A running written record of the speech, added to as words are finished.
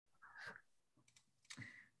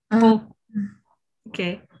Uh, Oh,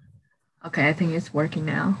 okay. okay, I think it's working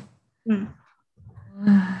now. Mm.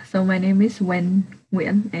 So my name is Wen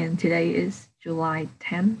Nguyen, and today is July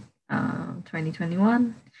 10th,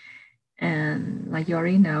 2021. And like you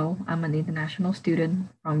already know, I'm an international student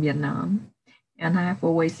from Vietnam, and I have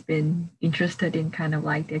always been interested in kind of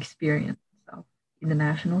like the experience of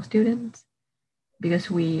international students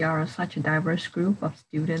because we are such a diverse group of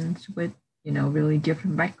students with, really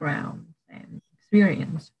different backgrounds and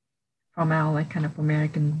experience from our like kind of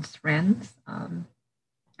American friends.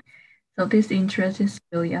 So this interest is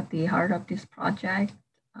really at the heart of this project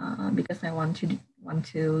because I want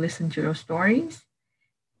to listen to your stories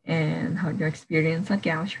and how your experience at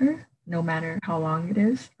Goucher, no matter how long it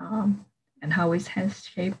is, and how it has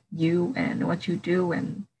shaped you and what you do,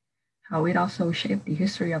 and how it also shaped the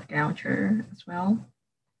history of Goucher as well.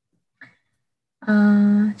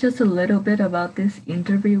 Just a little bit about this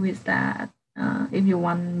interview is that if you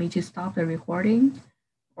want me to stop the recording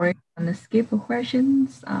or if you want to skip the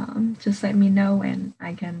questions, just let me know and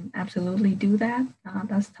I can absolutely do that.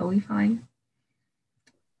 That's totally fine.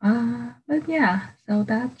 But yeah, so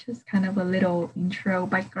that's just kind of a little intro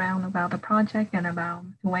background about the project and about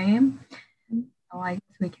who I am. So I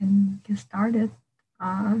guess we can get started.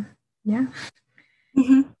 Yeah.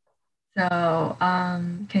 Mhm. So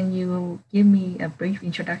can you give me a brief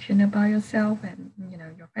introduction about yourself and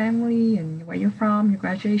your family and where you're from, your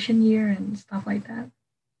graduation year and stuff like that?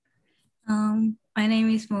 My name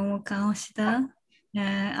is Momoka Hoshida.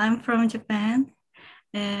 I'm from Japan.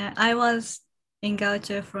 I was in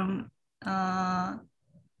Gaucho from uh,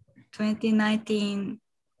 2019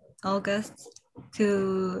 August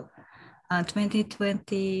to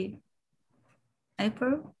 2020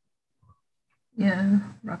 April. Yeah,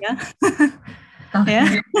 Yeah. roughly.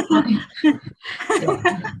 Yeah. Something.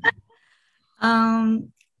 Yeah.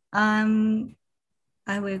 um, um,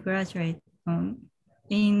 I will graduate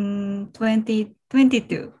in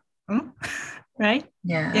 2022. Hmm? Right?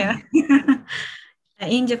 Yeah. Yeah.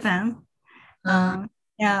 In Japan. Uh,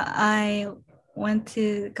 Yeah, I went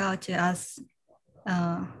to Gaucho as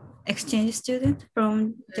uh, exchange student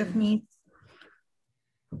from mm, Japanese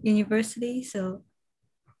university. So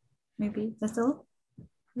maybe that's all.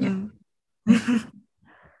 yeah. Mm. I see.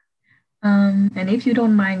 And if you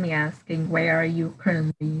don't mind me asking, where are you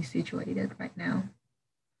currently situated right now?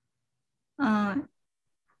 uh,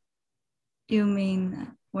 you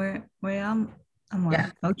mean where am I? Yeah.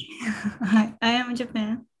 Okay. I am in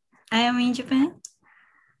Japan. I am in Japan.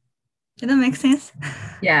 Does that make sense?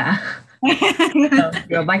 Yeah. So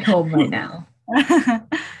you're back home right now.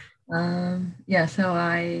 Yeah, so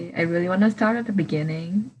I really want to start at the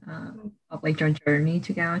beginning of like your journey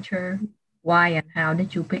to Goucher. Why and how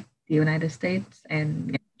did you pick the United States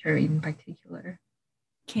and Goucher in particular?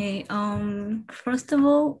 Okay. First of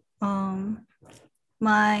all,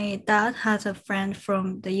 my dad has a friend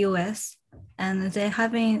from the US and they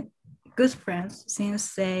have been good friends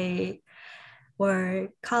since they were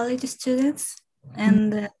college students. Mm,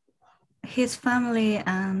 And his family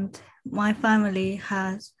and my family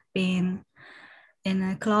has been in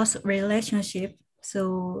a close relationship.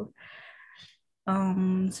 So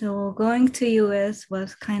going to US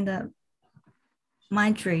was kind of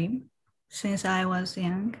my dream since I was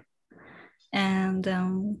young. And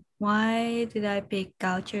why did I pick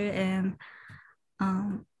culture? And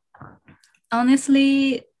um,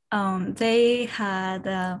 honestly, they had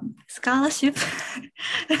scholarship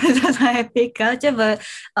that I picked culture, but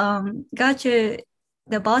culture,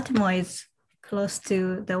 the Baltimore is close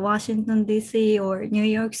to the Washington D.C. or New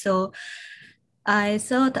York, so I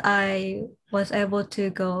thought I was able to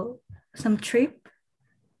go some trip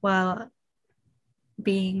while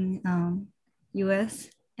being U.S.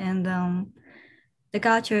 and the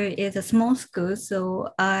culture is a small school, so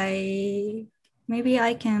I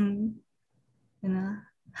can you know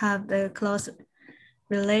have the close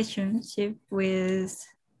relationship with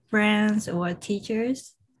friends or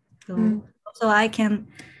teachers. mm. So I can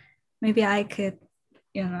maybe I could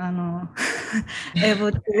I don't know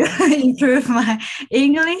able to improve my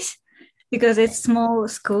English because it's small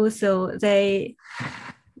school, so they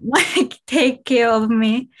like take care of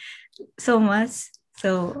me so much.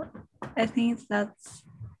 So I think that's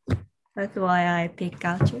why I pick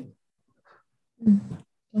culture. Mm.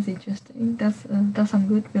 That's interesting. That's some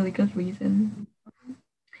good, really good reason.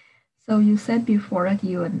 So you said before that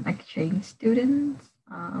you're an exchange student.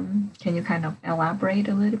 Can you kind of elaborate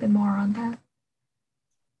a little bit more on that?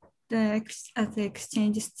 As an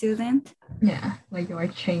exchange student. Yeah, like your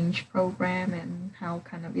exchange program and how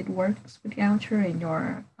kind of it works with culture in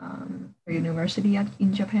your university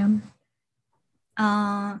in Japan.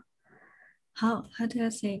 Uh, how do I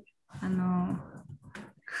say?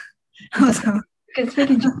 It's okay. You can speak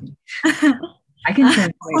in Japanese. I can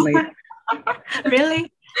translate later.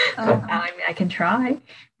 Really? I can try.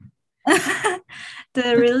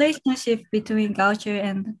 The relationship between Goucher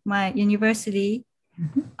and my university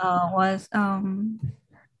was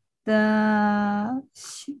the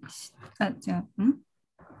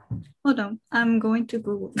hold on, I'm going to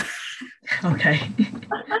Google. Okay.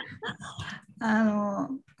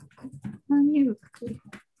 何を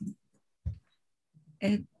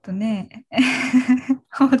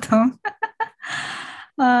hold on.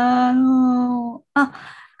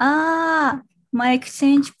 My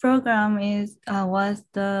exchange program was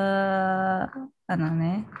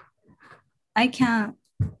I can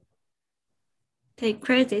take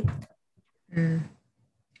credit. Okay.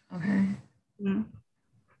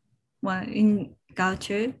 Well, in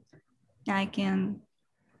Goucher, I can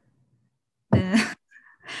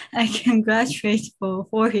graduate for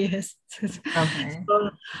 4 years. Okay.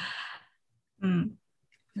 So,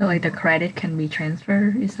 So like the credit can be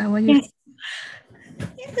transferred, is that what you?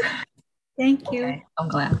 Yes. Thank you. Okay, I'm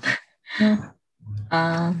glad.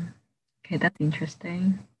 Okay, that's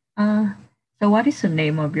interesting. So what is the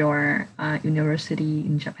name of your university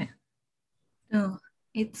in Japan? No,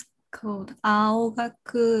 it's called Aoyama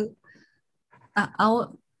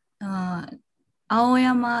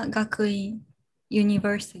Gakuin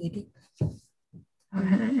University.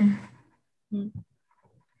 Okay.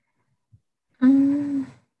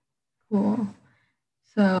 Cool.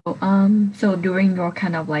 So during your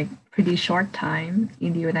kind of like pretty short time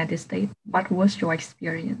in the United States, what was your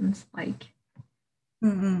experience like?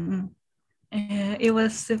 It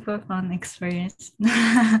was super fun experience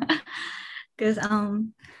because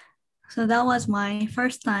so that was my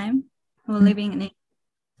first time living in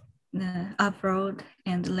abroad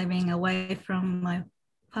and living away from my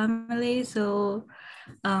family. So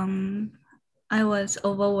I was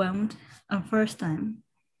overwhelmed first time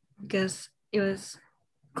because it was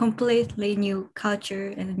completely new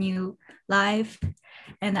culture and new life,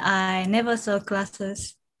 and I never saw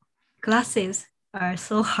classes. Classes are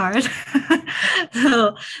so hard.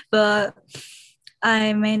 But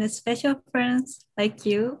I made a special friends like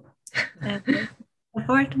you and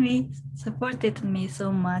supported me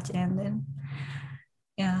so much, and then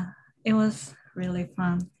it was really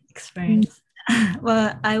fun experience.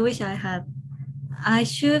 Well, I wish I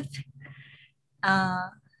should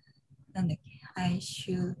I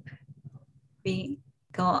should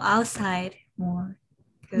go outside more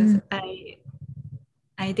because I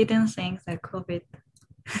didn't think that COVID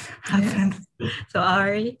happened so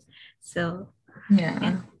early. So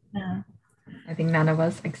yeah. I think none of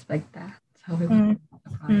us expect that. So we were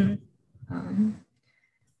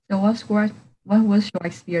surprised. So what was your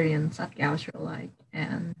experience at Goucher like,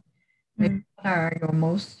 and what are your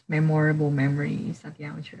most memorable memories at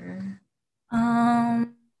Goucher? My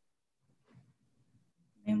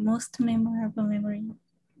most memorable memory,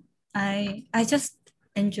 I just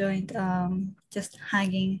enjoyed just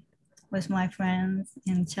hanging with my friends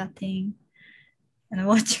and chatting and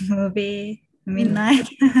watching movie midnight.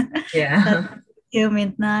 Yeah. Till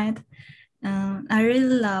midnight. I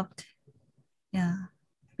really loved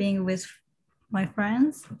being with my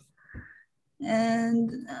friends,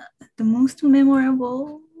 and the most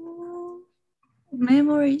memorable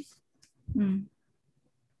memories.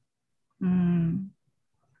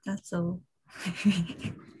 That's all.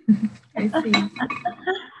 I see.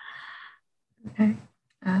 Okay.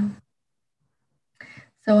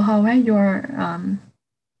 So how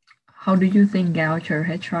do you think Goucher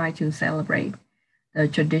had tried to celebrate the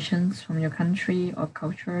traditions from your country or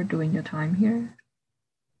culture during your time here?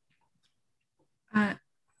 I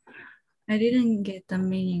didn't get the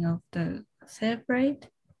meaning of the celebrate.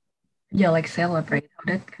 Yeah, like celebrate. How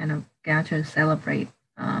did kind of Goucher celebrate?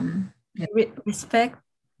 Respect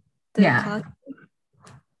the culture.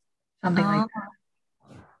 Something like that.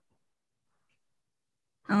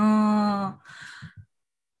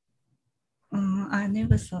 I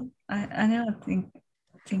never thought. I never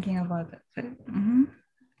thinking about it. But,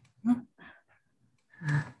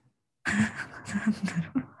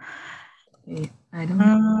 I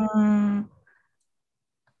don't.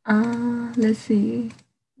 Let's see.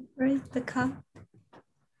 Where's the cup?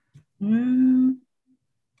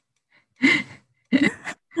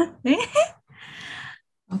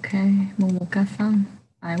 Okay, Momoka-san.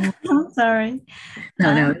 I'm sorry.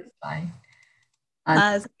 No, it's fine.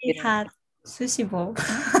 We had sushi bowl.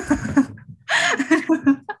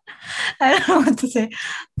 I don't know what to say.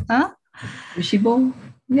 Huh? Sushi bowl?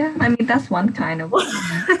 Yeah, I mean that's one kind of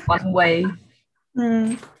one way.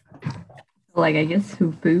 Like I guess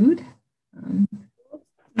food.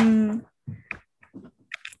 Mm,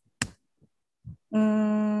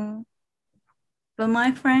 mm, but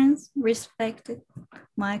my friends respected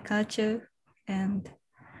my culture, and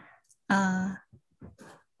I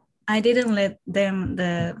didn't let them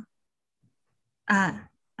the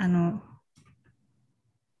何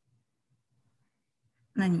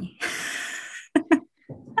Me.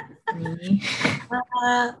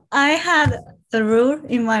 I had the rule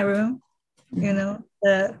in my room,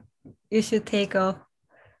 you should take off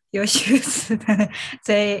your shoes.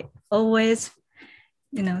 They always,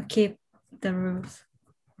 keep the rules.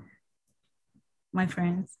 My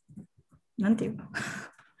friends. なんていうの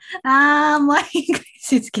my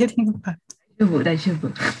English is getting bad. 大丈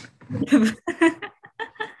夫。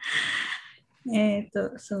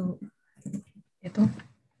そう。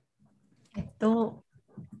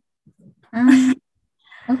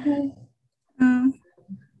Okay. うん。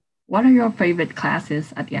What are your favorite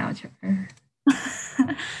classes at Goucher?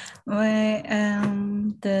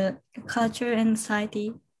 The Culture and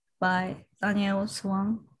Society by Daniel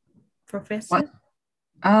Swan, professor. What?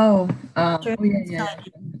 Oh, Culture oh yeah, and yeah,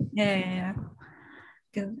 Society. Yeah.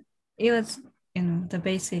 'Cause it was, the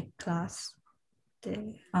basic class.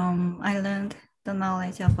 I learned the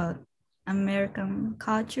knowledge about American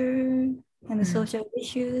culture and the social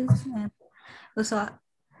issues, and also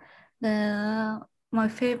my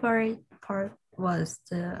favorite part was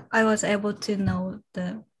I was able to know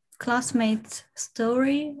the classmates'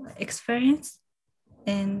 story experience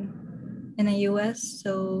in the US.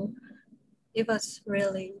 So it was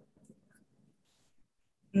really,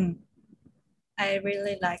 I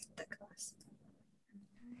really liked the class.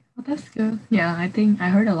 Well, that's good. Yeah, I think I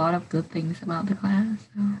heard a lot of good things about the class.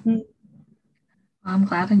 So I'm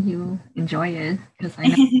glad that you enjoy it because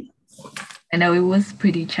I know it was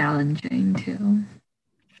pretty challenging too.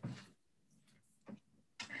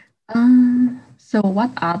 So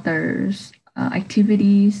what others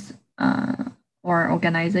activities or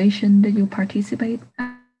organization did you participate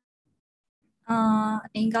at?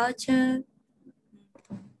 In culture,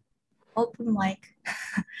 open mic.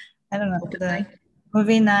 I don't know, Open the mic?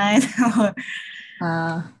 movie night or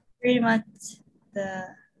Uh, pretty much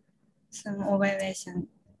some organization,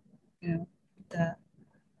 the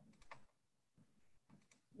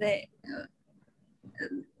they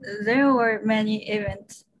there were many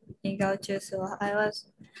events in culture, so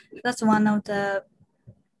that's one of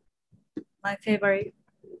my favorite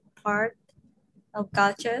part of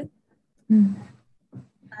culture.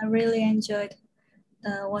 I really enjoyed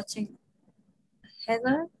watching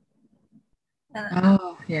Heather,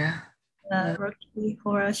 oh yeah. the Rocky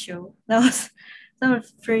Horror Show. That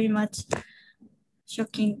was pretty much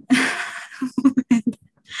shocking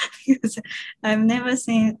because I've never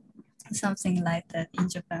seen something like that in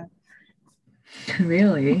Japan.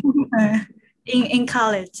 Really? In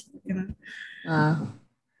college,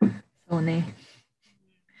 Funny.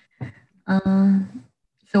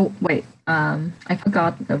 So wait, I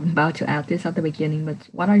forgot about to add this at the beginning, but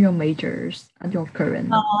what are your majors at your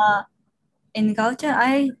current? In culture,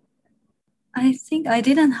 I think I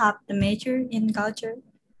didn't have the major in culture.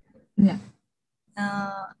 Yeah.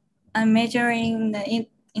 I'm majoring in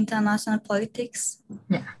international politics.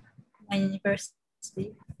 Yeah. My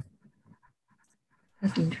university.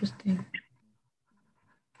 That's interesting.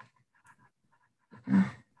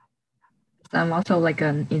 I'm also like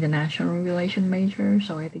an international relation major,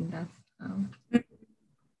 so I think that's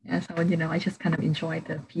yeah. So I just kind of enjoy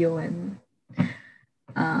the feel and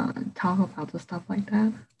talk about the stuff like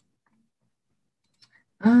that.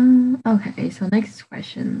 Okay, so next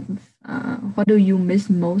question. What do you miss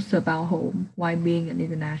most about home while being an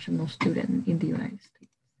international student in the United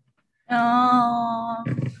States?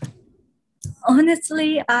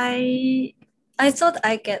 Honestly, I thought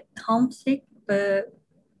I get homesick, but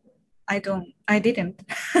I didn't.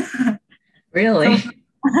 Really?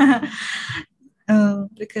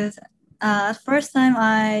 Because first time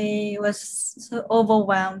I was so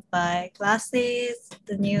overwhelmed by classes,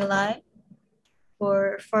 the new life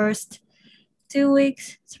for first 2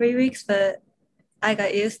 weeks, 3 weeks, but I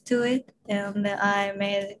got used to it, and I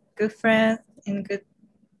made good friends and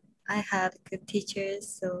I had good teachers.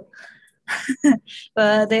 So,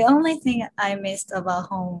 but the only thing I missed about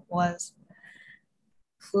home was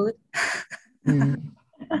food. I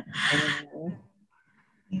know.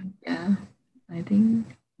 Yeah, I think.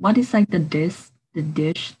 What is like the dish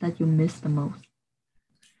that you miss the most?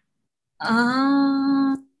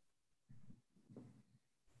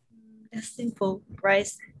 The simple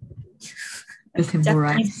rice. The simple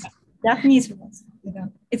rice. Japanese rice.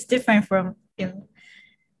 It's different from it.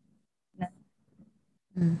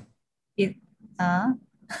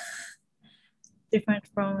 different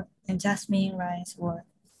from jasmine rice or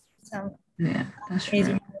some Yeah, that's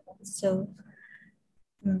Asian. true. So,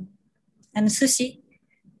 and sushi.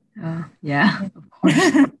 Yeah, of course.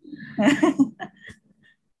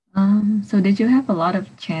 So did you have a lot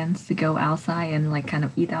of chance to go outside and like kind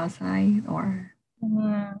of eat outside or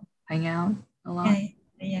Mm, hang out a lot? yeah,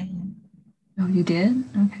 yeah, yeah. Oh, you did?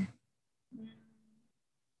 Okay.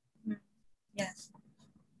 Mm, yes.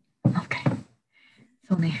 Okay.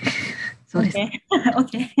 So, so this. Okay.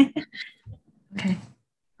 Okay. Okay.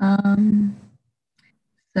 Um,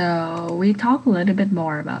 so we talked a little bit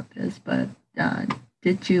more about this, but uh,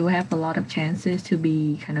 did you have a lot of chances to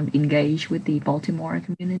be kind of engaged with the Baltimore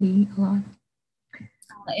community a lot?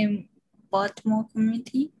 In Baltimore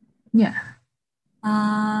community, Yeah.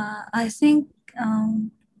 I think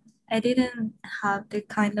I didn't have the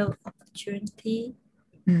kind of opportunity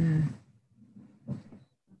Mm,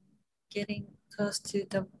 getting close to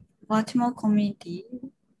the Baltimore community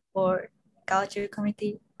or culture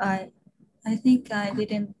community. I think I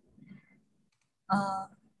didn't. Uh,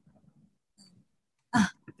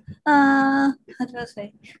 ah, how do I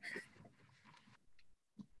say?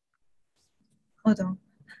 Hold on.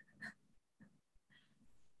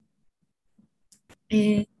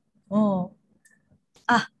 Eh, oh,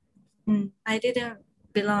 ah, I didn't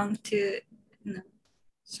belong to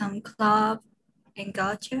some club in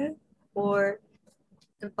culture or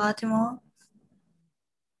the Baltimore.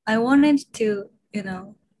 I wanted to, yeah.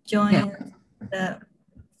 join the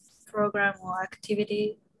program or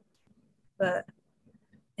activity, but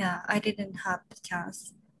yeah, I didn't have the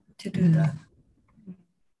chance to do Mm, that.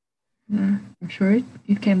 yeah. I'm sure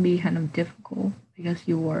it can be kind of difficult because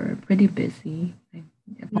you were pretty busy. If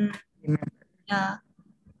I Mm, remember. yeah,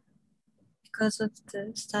 because of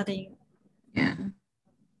the studying. Yeah.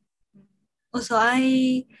 Also,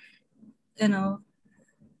 you know,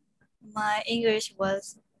 my English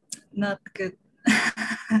was not good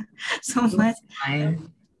so much.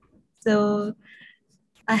 Fine. So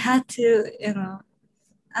I had to,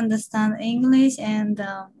 understand English and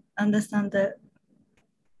understand the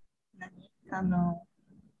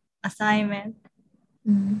アサイメント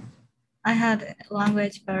Mm, I had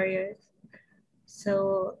language barriers,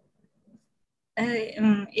 so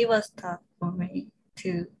it was tough for me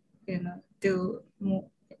to, do more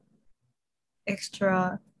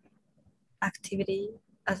extra activity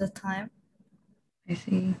at the time. I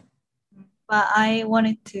see. But I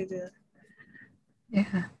wanted to do.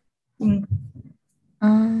 Yeah. Mm.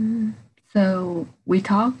 Um, so we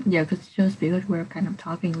talked, yeah, because just because we're kind of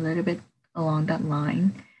talking a little bit along that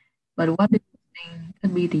line. But what do you think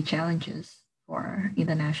could be the challenges for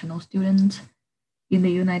international students in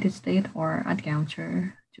the United States or at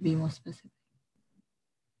Goucher, to be more specific?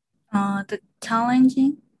 The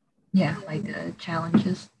challenging Yeah, like the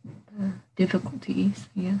challenges, the difficulties,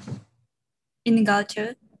 yes. in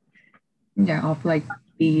culture. Yeah, of like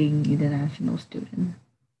being international student.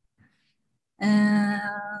 Uh,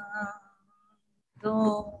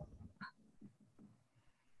 so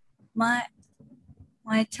my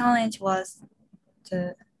my challenge was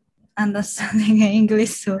the understanding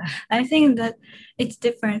English. So I think that it's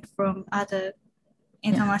different from other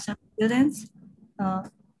Yeah. international students. Uh,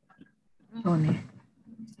 そうね。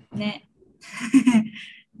ね。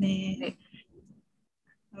ね。ね。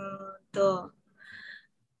と、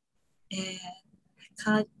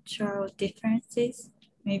cultural differences,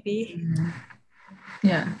 maybe. Mm,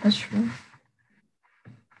 yeah, that's true.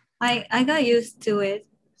 I got used to it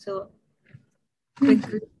so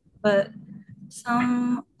quickly, but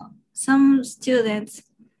some students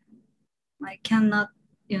like cannot,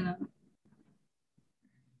 you know,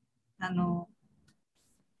 な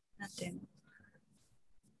んていう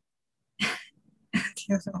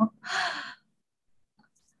の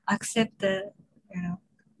accept the,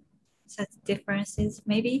 such differences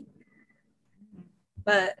maybe.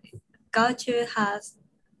 But culture has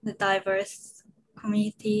the diverse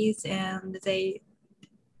communities and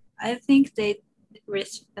I think they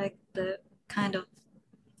respect the kind of,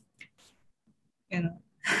 you know,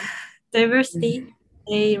 diversity.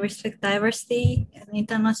 They respect diversity and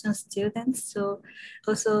international students. So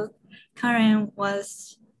also Karen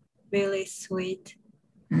was really sweet.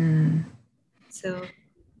 Mm, So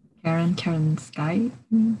Karen Sky.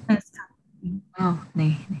 Mm. Oh,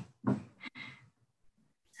 nee, nee.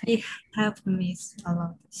 she helped me a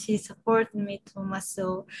lot. She supported me too much.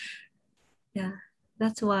 So yeah,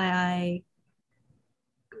 that's why I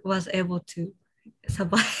was able to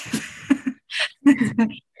survive.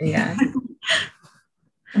 Yeah,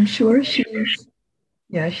 I'm sure she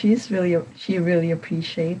really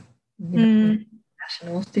appreciate Mm,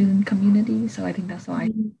 national student community. So I think that's why I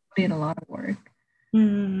mm, put in a lot of work.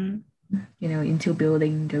 Mm, into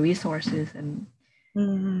building the resources and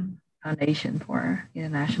mm, foundation for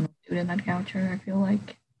international student and culture. I feel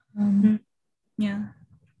like. yeah.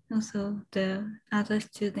 Also, the other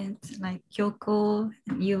students like Kyoko,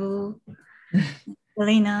 you,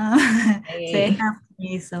 Selena, they Hey. helped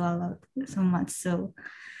me so much. So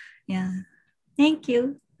yeah, thank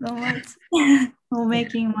you so much for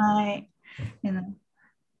making my, you know,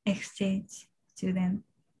 exchange student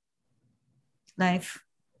life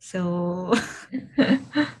so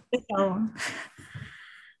special.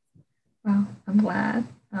 Well, I'm glad.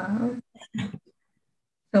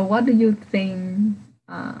 So, what do you think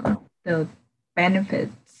the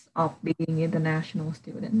benefits of being international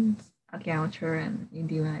students at culture and in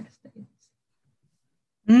the United States?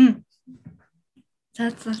 Mm,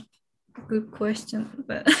 that's a good question,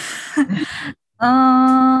 but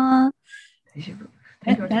You should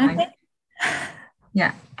take your time. benefit,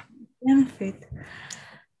 Yeah. benefit.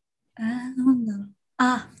 なんだろう。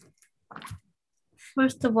Ah,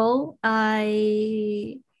 first of all,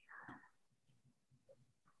 I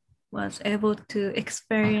was able to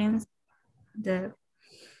experience the,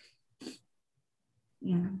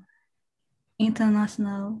 you know,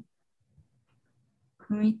 international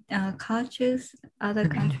cultures, other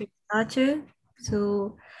countries' culture.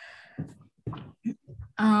 So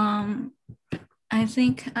um, I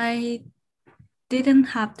think I didn't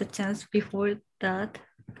have the chance before that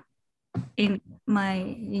in my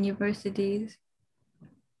universities.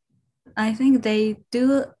 I think they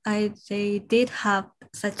did have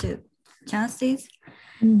such a chances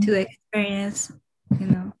to experience,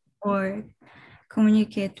 or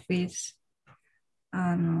communicate with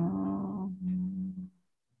何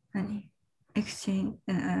exchange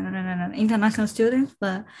international students,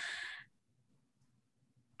 but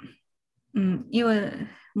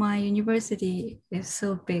my university is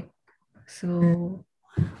so big, so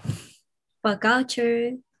but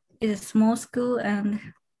culture is a small school, and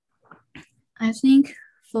I think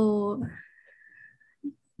for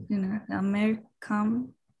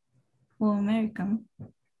American American,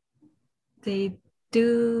 they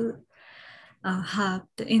do have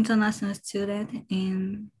the international student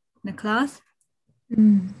in the class.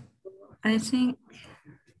 I think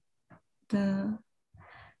the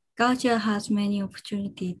culture has many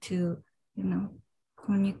opportunity to,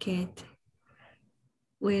 communicate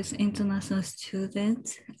with international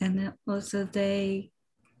students, and also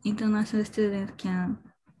international students can,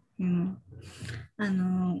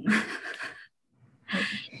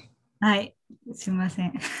 はい、すいませ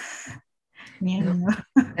ん。宮城の。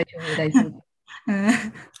大丈夫、大丈夫。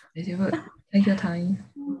大丈夫。Take your time.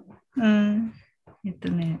 うん。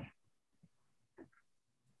ね。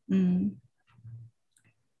うん。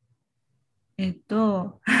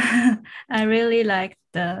I really like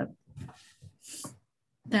that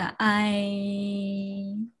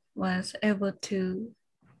I was able to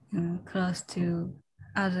close to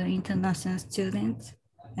other international students,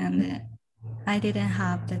 and I didn't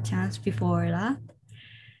have the chance before that.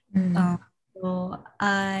 So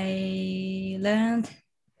I learned,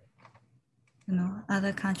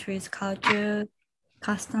 other countries' culture,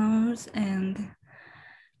 customs, and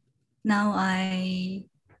now I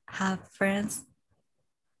have friends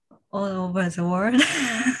all over the world.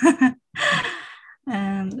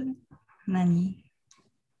 And 何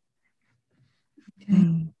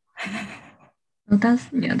Okay.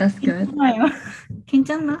 Well, that's good. ないよ。金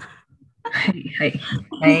ちゃんな。はいはい。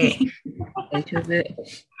はい。大丈夫。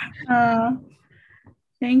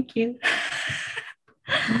Thank you.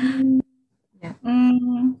 Yeah. う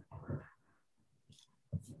ん。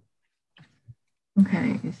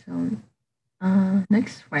Okay, so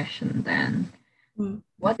next question then. うん。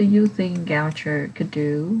 What do you think Goucher could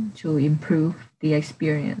do to improve the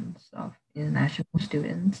experience of international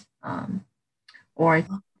students or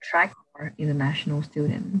attract more international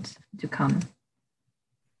students to come?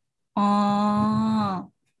 ああ。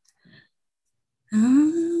うーん。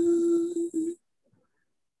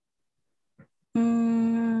うー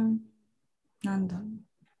ん。なんだろ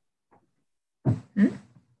う。う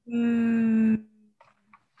ーん。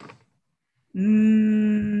うー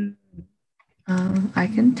ん。I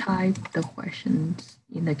can type the questions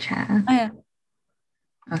in the chat. あ、や。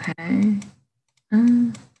Okay.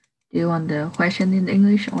 Do you want the question in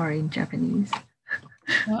English or in Japanese?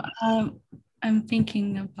 Well, I'm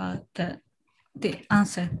thinking about the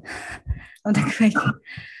answer of the question.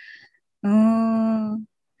 うーん。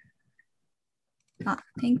あ、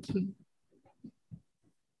thank you.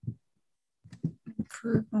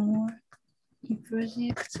 Improve more. Improve the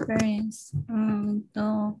experience.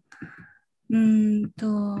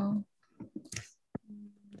 と、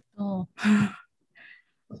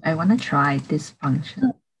I want to try this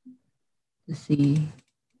function to see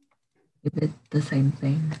if it's the same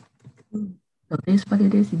thing. So this what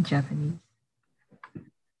it is in Japanese.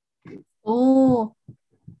 Oh,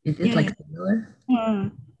 Is it yeah, like yeah. similar?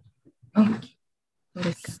 Mm. Oh, what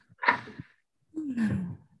is that?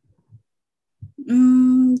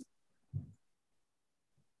 Mm,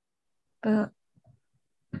 but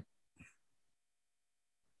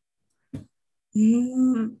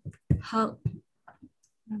how?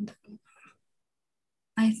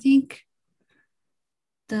 I think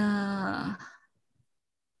the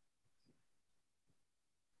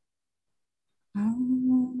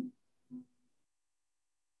um,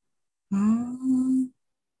 um,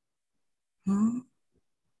 um,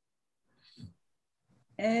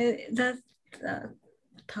 that's a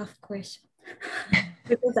tough question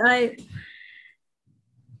because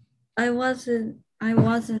I wasn't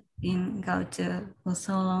in culture for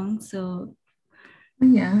so long, so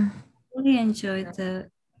Yeah, really enjoyed the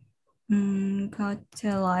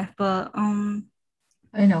culture life. But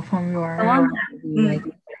I know from the your one like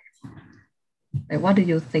what do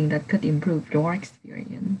you think that could improve your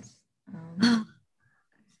experience?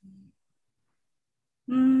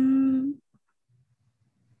 mm,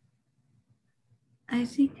 I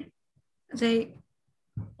think they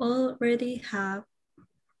already have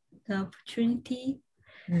the opportunity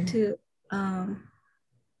to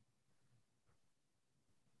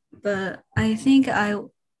but I think I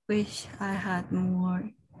wish I had more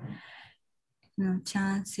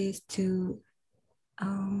chances to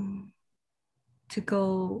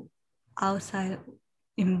go outside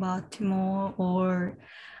in Baltimore or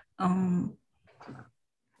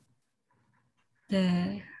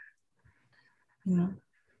the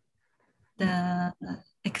the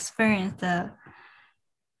experience that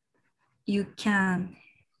you can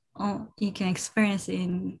experience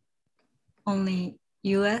in only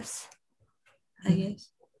US, I guess.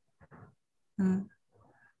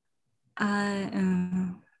 I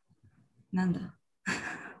なんだ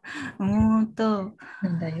な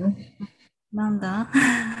んだよ。なんだ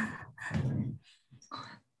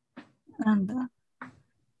なんだ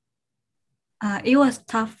it was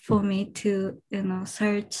tough for me to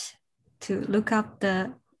search to look up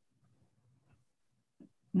the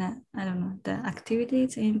I don't know the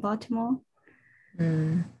activities in Baltimore.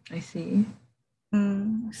 I see.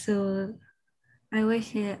 So I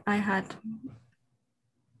wish I had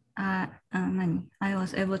I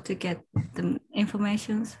was able to get the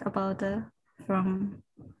informations about from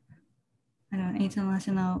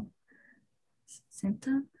international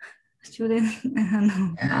center student.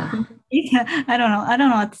 Yeah, I don't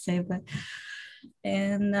know what to say, but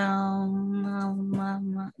and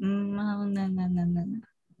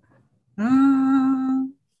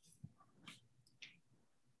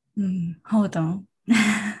hold on.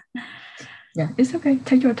 Yeah, it's okay.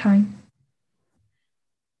 Take your time.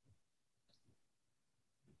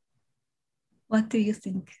 What do you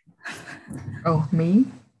think? Oh, me?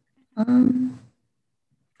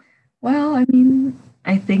 Well, I mean,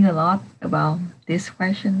 I think a lot about this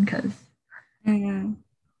question because,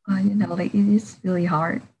 like it is really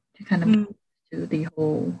hard to kind of do the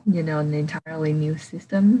whole, an entirely new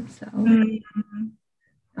system. So,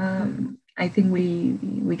 I think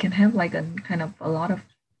we can have like a kind of a lot of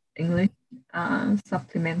English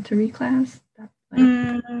supplementary class that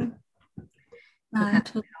I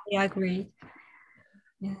totally agree.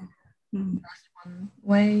 Yeah. That's one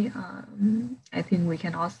way. I think we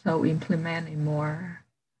can also implement a more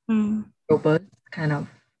robust kind of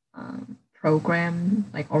program,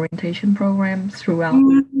 like orientation programs throughout,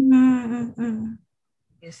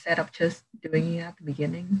 instead of just doing it at the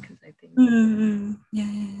beginning. Because I think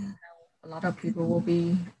Yeah. a lot of people will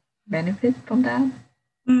be benefit from that.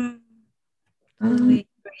 Totally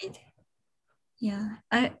great. Yeah,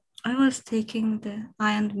 I was taking the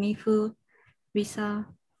I and Mifu visa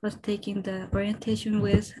was taking the orientation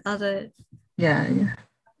with other Yeah.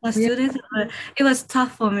 students. But it was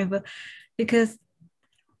tough for me, but because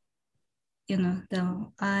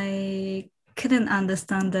I couldn't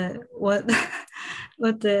understand what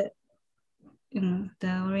what the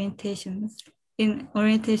orientations in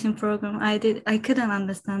orientation program. I couldn't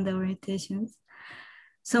understand the orientations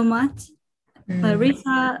so much. But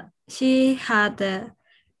Risa, she had the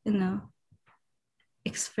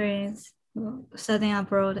experience, studying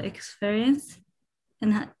abroad experience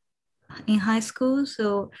in high school,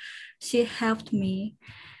 so she helped me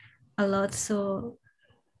a lot. So,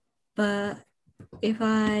 but if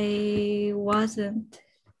I wasn't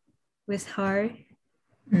with her,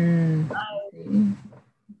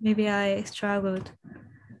 maybe I struggled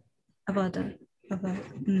about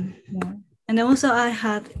more. And also I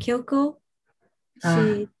had Kyoko.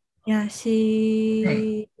 She, yeah,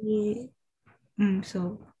 she,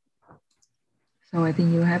 so. So I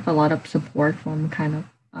think you have a lot of support from kind of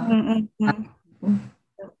people.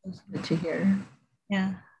 Good to hear.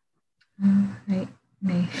 Yeah. Right.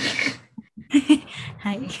 Me.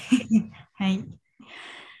 Hi. Hi.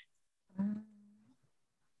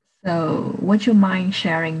 So would you mind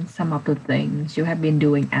sharing some of the things you have been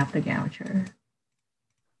doing after Goucher?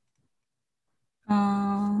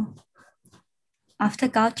 After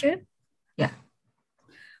culture? Yeah.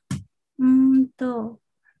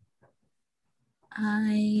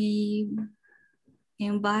 I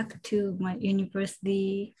came back to my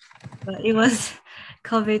university, but it was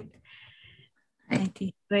COVID-19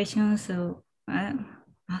 situation. So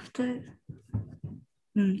after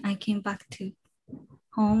I came back to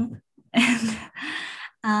home and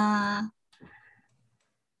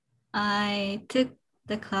I took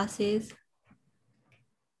the classes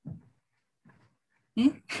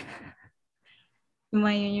in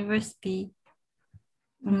my university,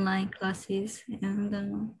 online classes,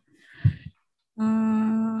 and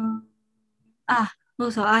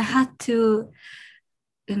also I had to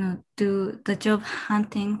do the job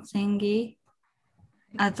hunting thingy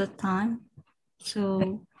at the time.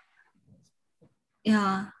 So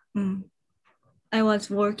yeah, I was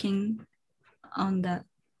working on the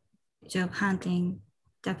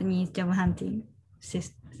Japanese job hunting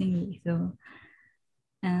thingy. So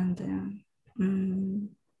and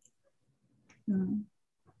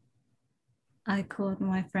I called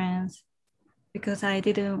my friends because I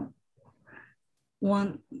didn't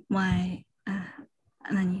want my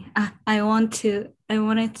I wanted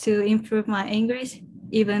to improve my English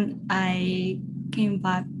even I came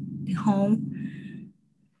back home.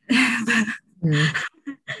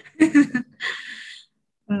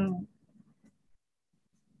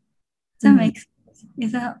 That makes sense.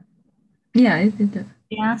 Is that it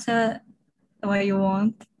the answer what you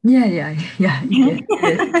want? Yeah. Yes.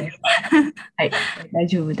 はい、大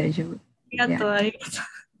丈夫、大丈夫。ありがとう、ありがとう。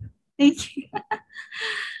Thank you.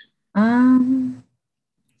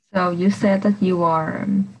 So you said that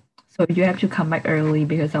so you have to come back early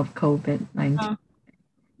because of COVID-19.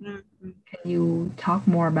 Can you talk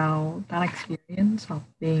more about that experience of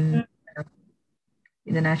being an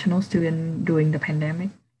international student during the pandemic?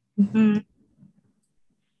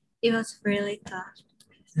 It was really tough.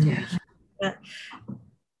 Yeah. But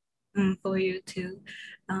for you too,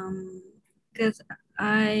 because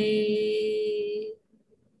I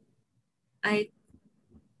I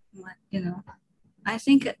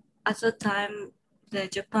think at the time the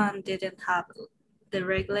Japan didn't have the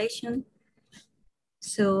regulation,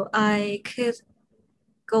 so I could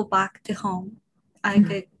go back to home. I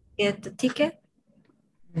could get the ticket,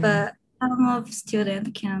 but some of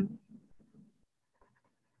students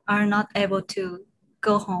are not able to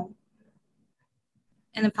go home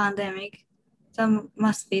in a pandemic. That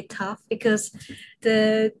must be tough because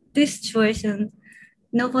this situation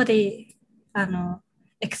nobody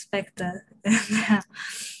expected.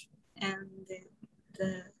 And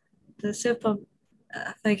the super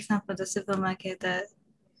for example the supermarket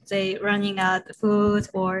they running out of food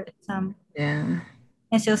or some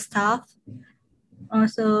essential stuff.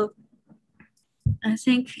 Also I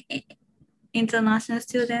think international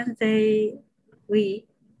students we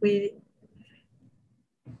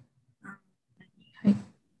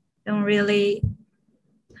don't really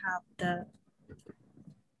have the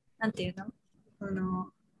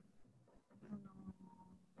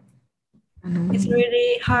it's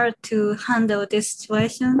really hard to handle this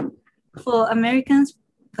situation for Americans,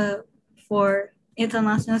 but for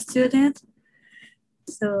international students.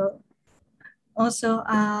 So also,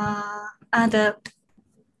 and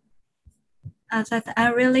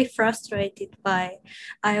I'm really frustrated by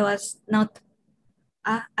I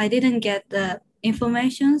didn't get the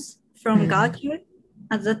informations from Gaucho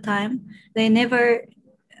at the time. They never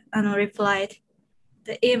replied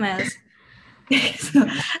the emails.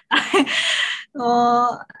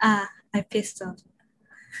 So I pissed off.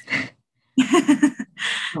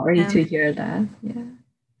 Sorry to hear that.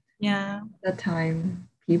 Yeah. At that time,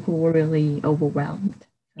 people were really overwhelmed.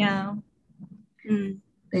 Yeah.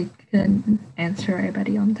 They couldn't answer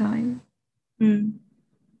everybody on time.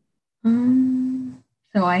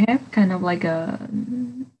 So I have kind of like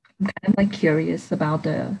I'm kind of like curious about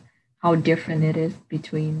how different it is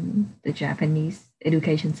between the Japanese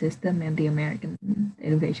education system and the American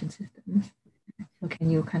education systems. So can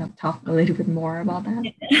you kind of talk a little bit more about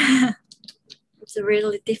that? It's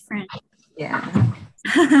really different. Yeah.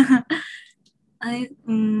 I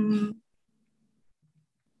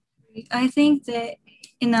think the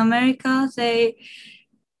in America, they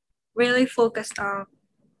really focused on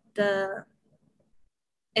the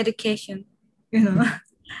education, the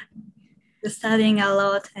studying a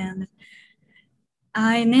lot, and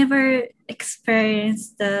I never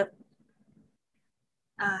experienced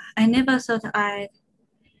I never thought I'd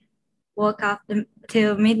woke up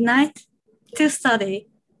till midnight to study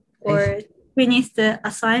or finish the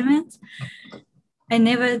assignment. I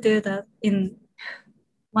never do that in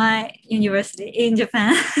my university in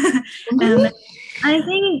Japan. And I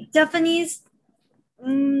think Japanese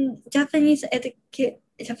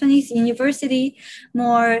university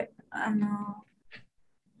more,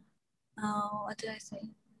 what did I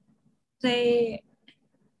say? They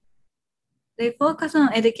focus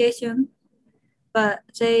on education, but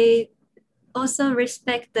they also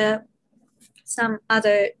respect some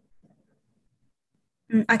other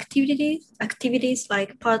activities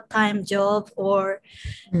like part-time job or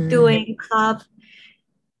doing club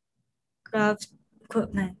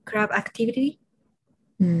activity.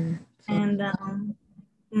 And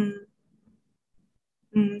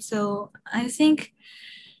so I think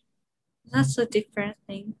that's a different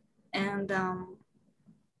thing. And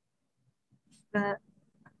but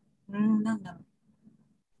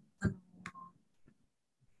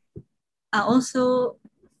also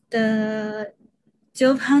the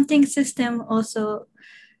job hunting system also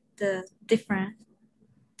the different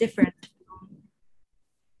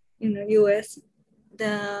in the US.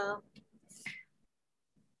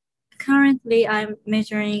 Currently I'm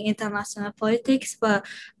majoring international politics, but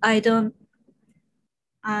I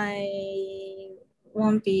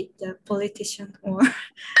won't be the politician or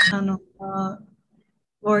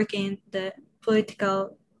work in the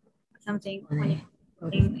political something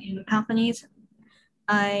in companies.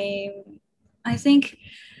 I think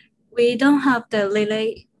we don't have the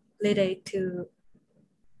relay to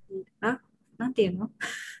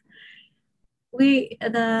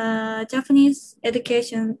the Japanese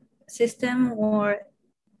education system or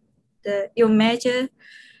your major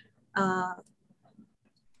are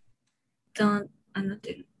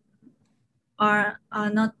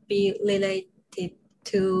not be related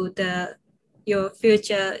to your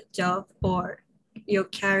future job or your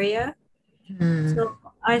career. So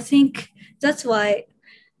I think that's why,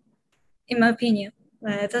 in my opinion,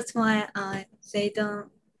 that's why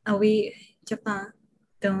Japan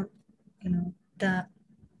don't,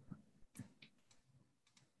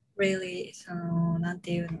 really なん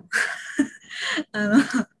ていうの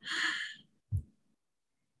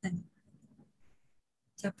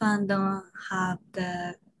Japan don't have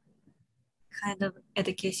the kind of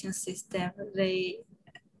education system they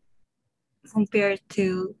compared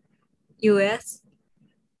to US.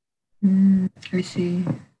 I see.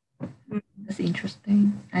 That's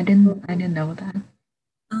interesting. I didn't know that.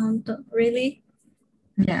 Really?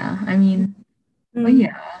 Yeah, I mean, well,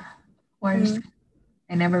 yeah, of course,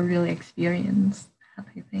 I never really experienced that,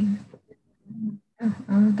 I think.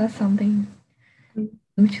 That's something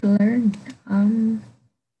new to learn.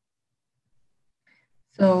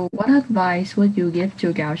 So what advice would you give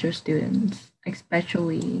to Gaocio students,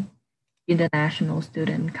 especially international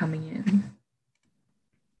student coming in?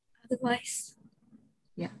 Advice?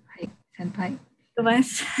 Yeah, hi, senpai.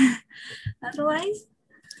 Advice? Advice?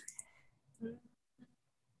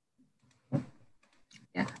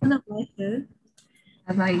 Yeah.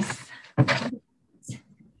 Advice.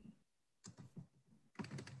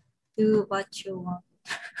 Do what you want.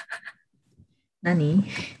 Nani?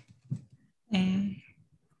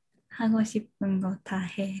 하고 싶은 거 다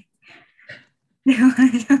해.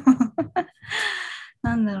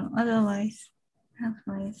 Otherwise,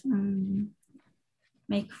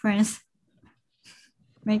 make friends,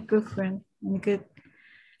 make good friends, and good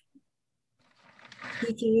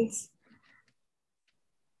teachers.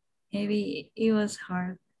 Maybe it was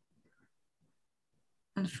hard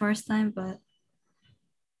at the first time, but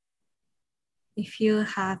if you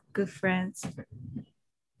have good friends,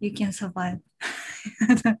 you can survive.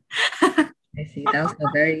 I see. That was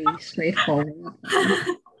a very straightforward,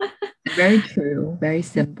 very true, very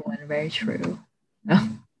simple, and very true.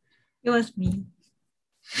 It was me.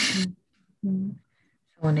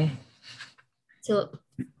 So,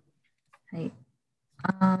 hey,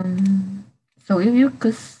 so if you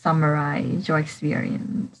could summarize your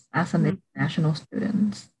experience as an international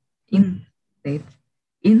student in 3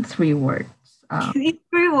 words. in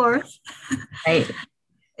 3 words. Hey,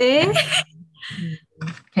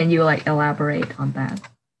 can you elaborate on that?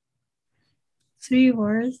 3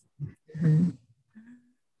 words.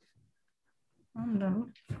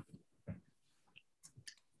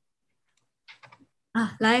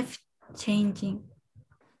 Life changing.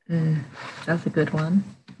 That's a good one.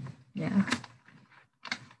 Yeah.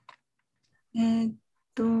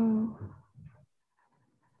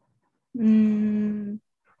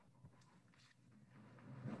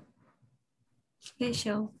 スペシ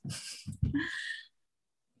ャル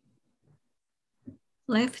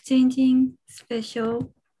life changing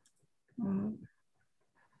special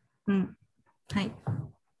はい。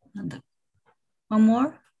なんだ One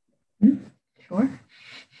more? Sure.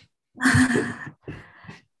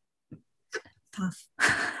 Tough.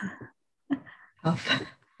 Tough.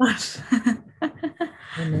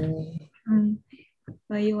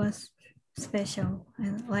 But it was special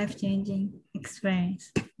and life changing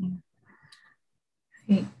experience.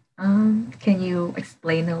 Hey, can you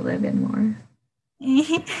explain a little bit more?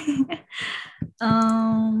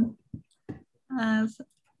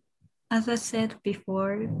 As I said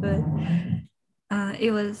before, but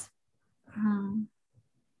it was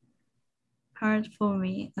hard for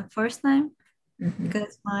me the first time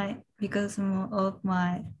because of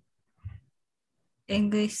my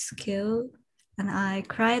English skill, and I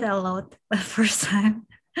cried a lot the first time.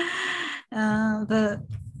 But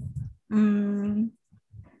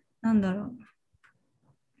なんだろ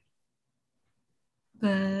う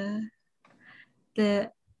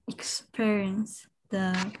the experience,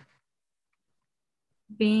 the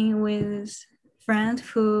being with friends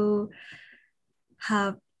who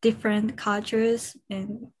have different cultures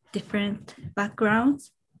and different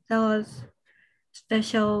backgrounds, that was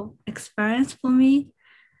special experience for me.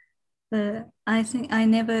 But I think I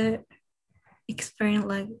never experienced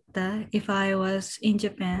like that if I was in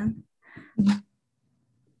Japan.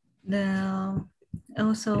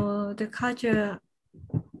 Also the culture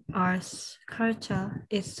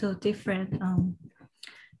is so different.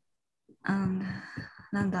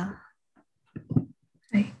 なんだ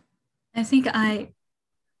Hey. I think I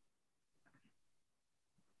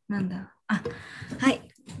なんだはい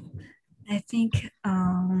I think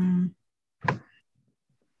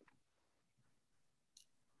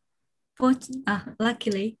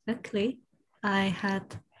luckily I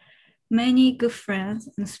had many good friends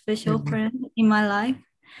and special friends in my life,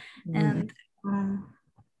 and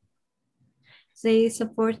they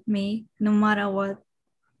support me no matter what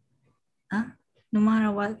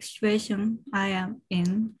situation I am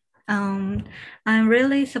in. I'm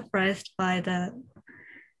really surprised by the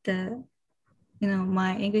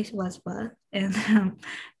my English was bad, and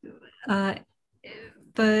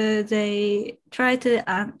but they try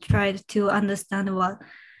to understand what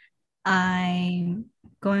I'm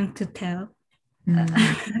going to tell,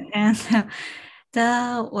 and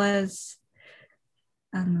that was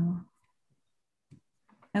I don't know.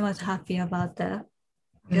 I was happy about that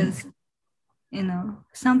because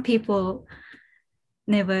some people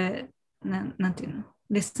never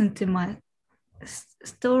listen to my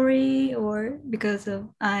story, or because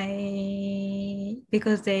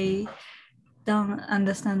they don't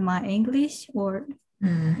understand my English, or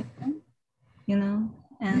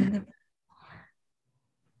and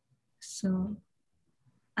so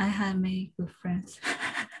I had many good friends.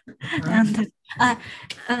 And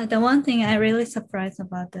the one thing I really surprised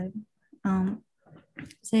about them,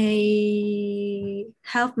 they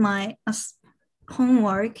helped my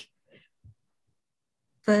homework,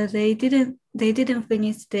 but they didn't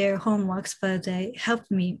finish their homeworks, but they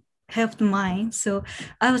helped mine. So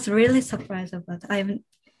I was really surprised about that.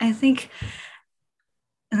 I think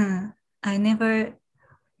I never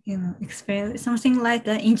experienced something like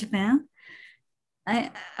that in Japan.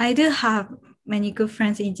 I do have many good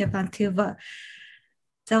friends in Japan too, but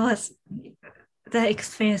the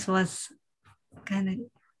experience was kind of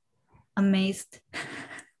amazing.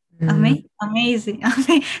 なん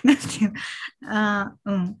て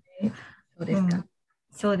いうそうですか。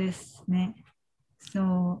そうですね。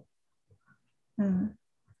そう。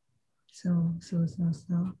そう。そ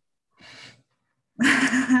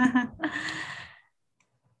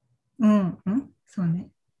う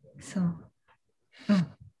ね。そう。Well,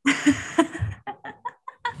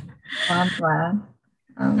 I'm glad.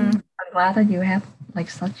 I'm glad that you have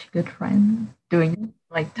like such good friends doing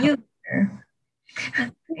like tough year.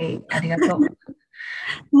 Hey, arigato.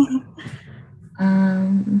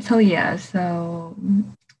 So yeah, so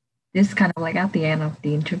this is kind of like at the end of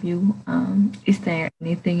the interview. Is there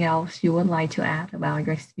anything else you would like to add about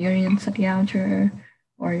your experience at Yalcher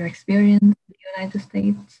or your experience in the United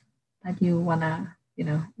States that you wanna,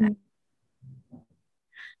 add?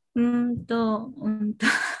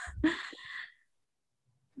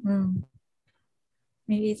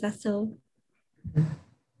 Maybe that's all.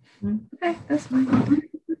 Okay, that's fine.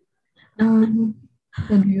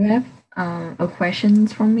 So do you have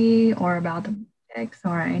questions from me or about the projects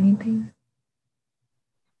or anything?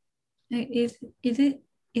 Is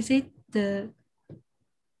it the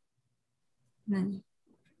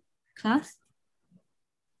class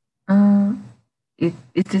Uh, is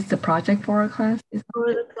this the project for a class?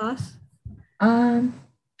 or the class? Um,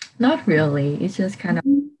 Not really. It's just kind of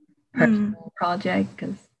Mm. personal project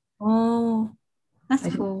because Oh, that's I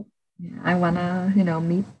just, cool. yeah, I wanna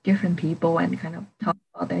meet different people and kind of talk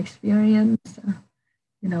about the experience.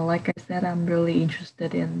 Like I said, I'm really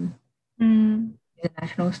interested in Mm.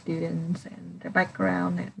 international students and their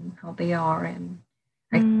background and how they are, and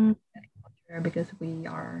I Mm. care because we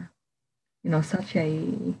are such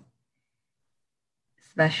a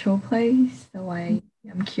special place. So I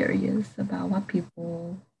am curious about what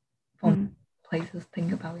people from Mm. places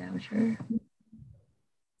think about culture.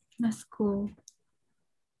 That's cool.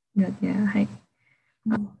 But yeah, hi.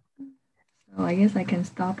 Mm. So I guess I can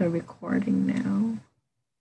stop the recording now.